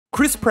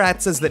Chris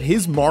Pratt says that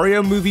his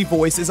Mario movie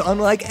voice is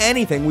unlike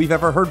anything we've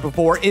ever heard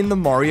before in the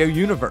Mario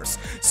universe.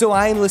 So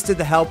I enlisted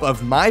the help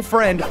of my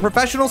friend,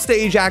 professional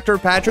stage actor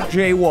Patrick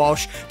J.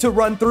 Walsh, to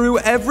run through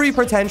every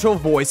potential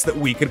voice that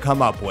we could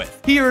come up with.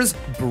 Here's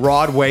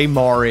Broadway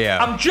Mario.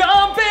 I'm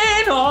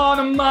jumping on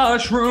a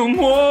mushroom,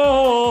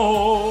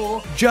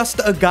 whoa.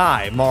 Just a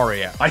guy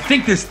Mario. I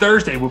think this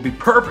Thursday would be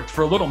perfect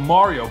for a little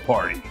Mario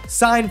party.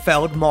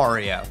 Seinfeld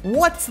Mario.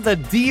 What's the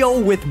deal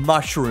with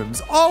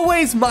mushrooms?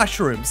 Always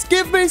mushrooms.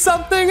 Give me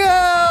something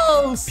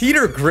else.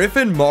 Peter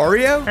Griffin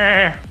Mario.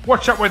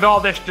 What's up with all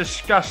this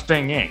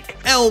disgusting ink?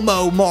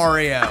 Elmo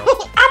Mario.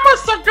 I'm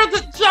so good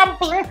at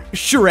jumping.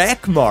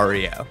 Shrek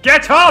Mario.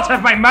 Get out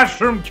of my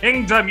mushroom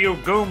kingdom, you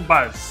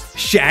Goombas.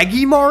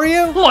 Shaggy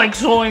Mario.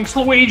 Links,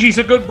 Luigi's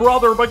a good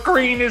brother, but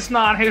green is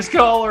not his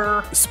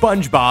color.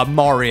 SpongeBob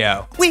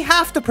Mario. We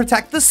have to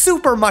protect the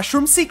super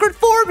mushroom secret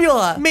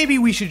formula. Maybe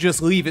we should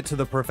just leave it to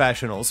the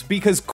professionals, because